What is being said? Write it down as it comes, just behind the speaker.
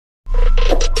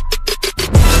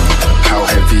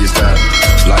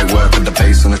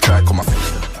track on my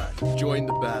face. Join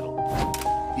the battle.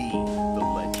 Be the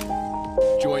legend.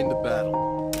 Join the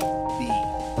battle. Be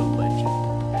the legend.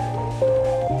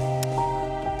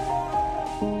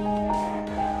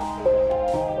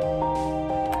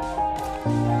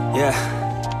 Yeah.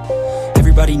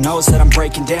 Everybody knows that I'm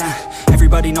breaking down.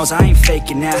 Everybody knows I ain't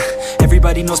faking now.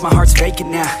 Everybody knows my heart's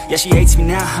vacant now. Yeah, she hates me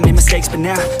now, I made mistakes but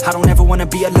now I don't ever wanna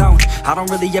be alone. I don't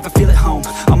really ever feel at home.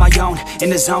 On my own, in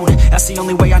the zone, that's the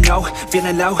only way I know.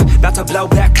 Feeling low, about to blow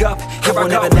back up. Here I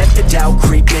won't ever let the doubt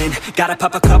creep in. Gotta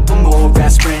pop a couple more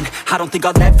aspirin. I don't think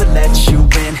I'll ever let you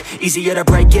in. Easier to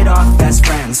break it off best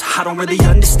friends. I don't really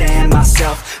understand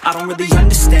myself. I don't really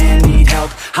understand, need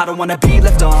help. I don't wanna be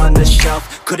left on the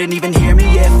shelf. Couldn't even hear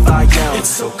me if I yelled. It's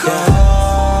so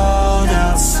cold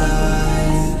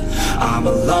outside, I'm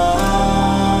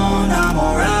alone, I'm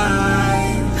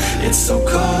alright. It's so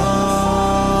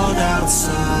cold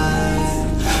outside,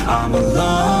 I'm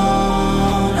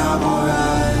alone, I'm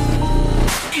alright.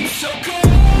 It's so cold.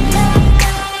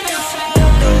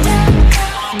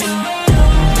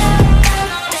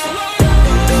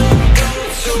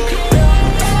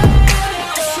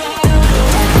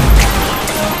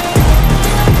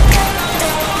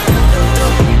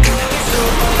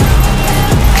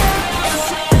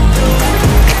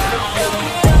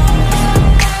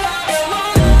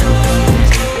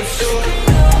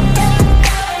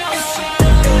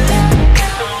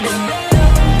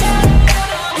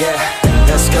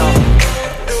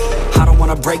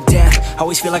 Break down,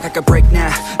 always feel like I could break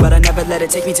now, but I never let it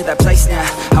take me to that place now.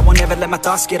 I won't ever let my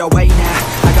thoughts get away now.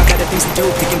 I got better things to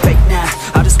do, picking fake now.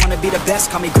 I just wanna be the best,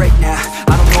 call me great now.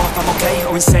 I don't know if I'm okay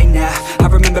or insane now. I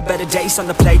remember better days on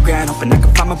the playground, hoping I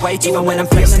can find my way even when I'm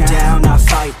feeling down. I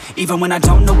fight, even when I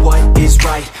don't know what is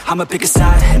right. I'ma pick a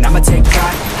side, and I'ma take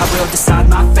pride. I will decide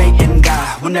my fate and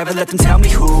I will never let them tell me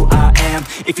who I am.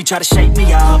 If you try to shape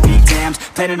me, I'll be damned.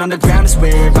 Planet on the ground is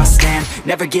where I stand.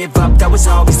 Never give up, that was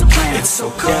always the plan. It's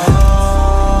so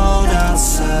cold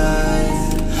outside,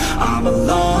 I'm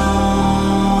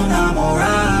alone, I'm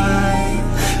alright.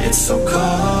 It's so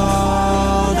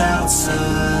cold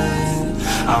outside,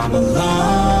 I'm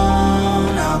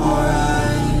alone, I'm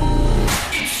alright.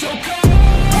 It's so cold.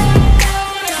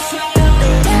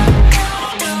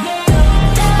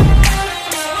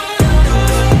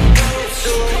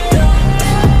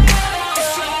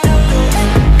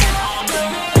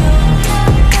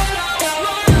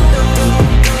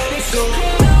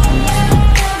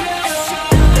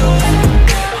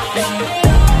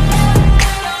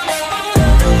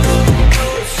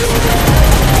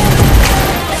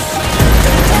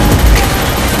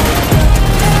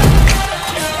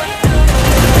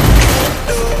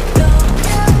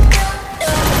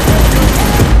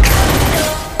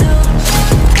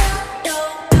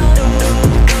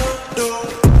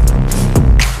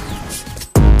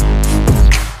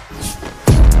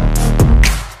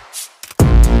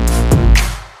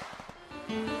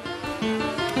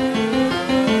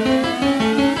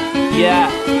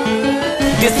 Yeah,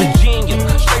 this Virginia,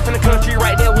 straight from the country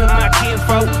right there with my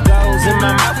kinfolk. Goes in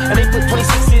my mouth, and they put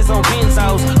 26s on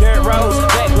benzos. Dirt roads,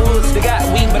 backwoods, they got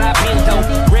weed, but I been dope.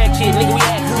 Red kid, nigga, we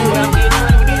act good, but I'm getting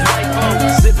money with these white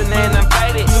folks. Sipping and I'm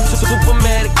faded, super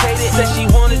medicated. Said she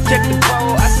wanna check the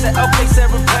bowl, I said, okay,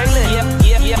 Sarah Palin. Yep.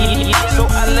 So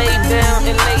I lay down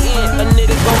and lay in, a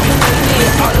nigga gon' be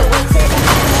in all the way to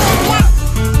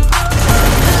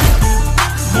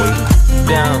the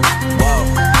down, whoa.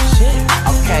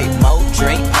 Okay, more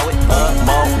drink, hold it up,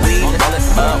 more weed, roll it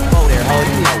up, hold there, hold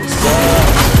you know what's up.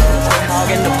 Quit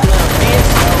hogging the blunt, bitch,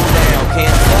 slow down,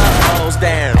 can't up, nose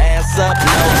down, ass up,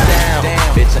 nose down,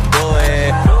 bitch, I do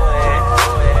it.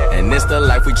 And it's the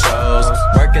life we chose,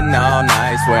 working all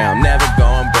night, swear I'm never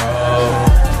going broke.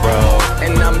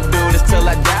 And I'ma do this till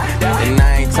I die, and I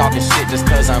ain't talking shit just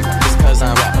cause I'm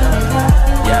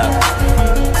yeah.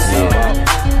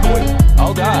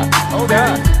 Oh God, oh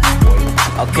God.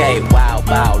 Okay, wow,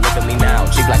 look at me now.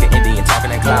 Cheap like an Indian, talking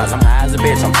in clouds. I'm high as a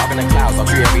bitch, I'm talking in clouds. I'm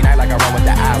tree every night like I run with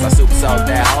the eyes. I super soak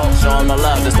that hoe, show them the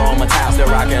love, just throw them a towel. Still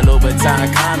rocking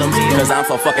Louboutin condoms, cause I'm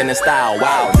so fucking in style.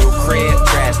 Wow, new crib,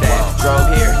 trash that.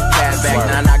 Drove here, cash back,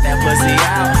 now I knock that pussy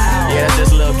out. Yeah, that's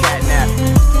just a little cat nap.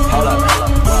 Hold up,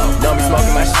 don't be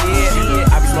smoking my shit,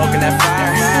 I be smoking that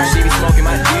fire. She be smoking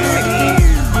my dick,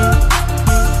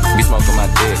 be smoking my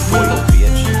dick, boy, little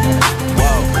bitch.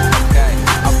 Whoa,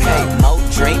 okay, more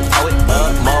drink, throw it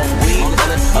up, more weed,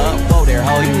 roll it up, whoa there,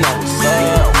 ho, you know what's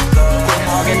up. Quit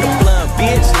hogging the blunt,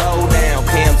 bitch, slow down,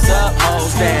 pimps up,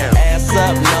 hoes down, ass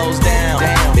up, nose down,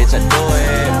 bitch, I do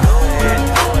it.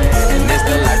 And this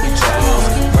the life we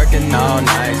chose, working all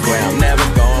night, where I'm never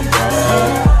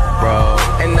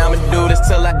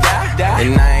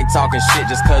talking shit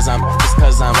just cause I'm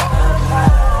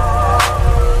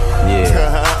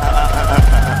yeah.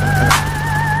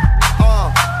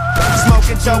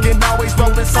 Smoking, joking, always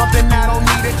rolling something. I don't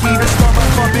need a key to start my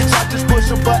car, bitch. I just push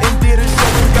a button, did a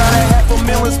show. Got a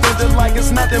 $500,000, spent it like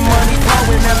it's nothing. Money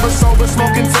flowing, never sober,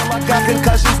 smoking till I got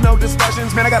concussions. No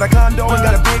discussions, man. I got a condo and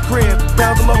got a big crib.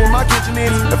 Down below where my kitchen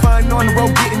is. If I ain't on the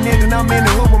road getting it, then I'm in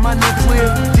the hood where my niggas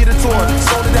live. Did a tour,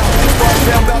 sold it out. This bar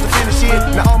down, about to finish it.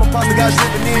 Now all my pasta guys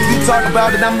living in. You talk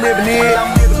about it, I'm living it.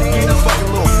 I'm living it, you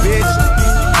fucking little bitch.